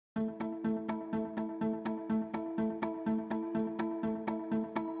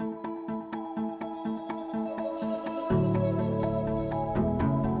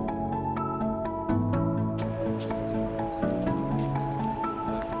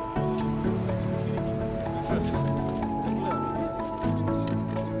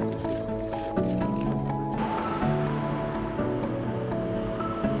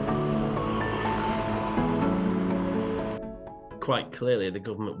quite clearly the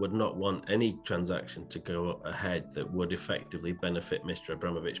government would not want any transaction to go ahead that would effectively benefit Mr.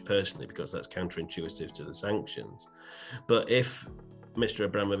 Abramovich personally, because that's counterintuitive to the sanctions. But if Mr.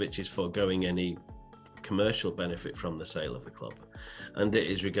 Abramovich is foregoing any commercial benefit from the sale of the club, and it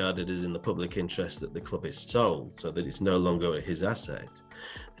is regarded as in the public interest that the club is sold so that it's no longer his asset,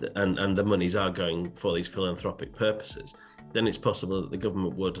 and the monies are going for these philanthropic purposes, then it's possible that the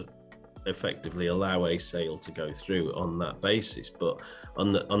government would effectively allow a sale to go through on that basis. But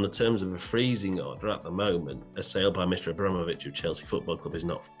on the terms of a freezing order at the moment, a sale by Mr. Abramovich of Chelsea Football Club is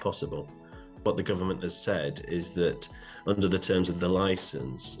not possible. What the government has said is that under the terms of the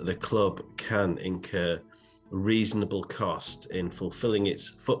licence, the club can incur reasonable cost in fulfilling its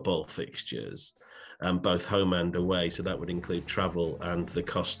football fixtures, both home and away. So that would include travel and the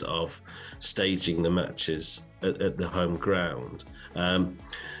cost of staging the matches at the home ground.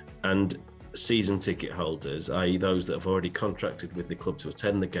 And season ticket holders, i.e. those that have already contracted with the club to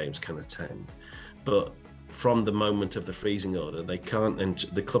attend the games, can attend. But from the moment of the freezing order, the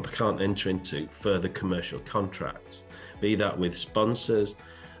club can't enter into further commercial contracts, be that with sponsors,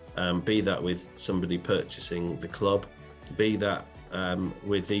 be that with somebody purchasing the club, be that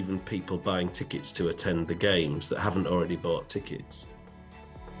with even people buying tickets to attend the games that haven't already bought tickets.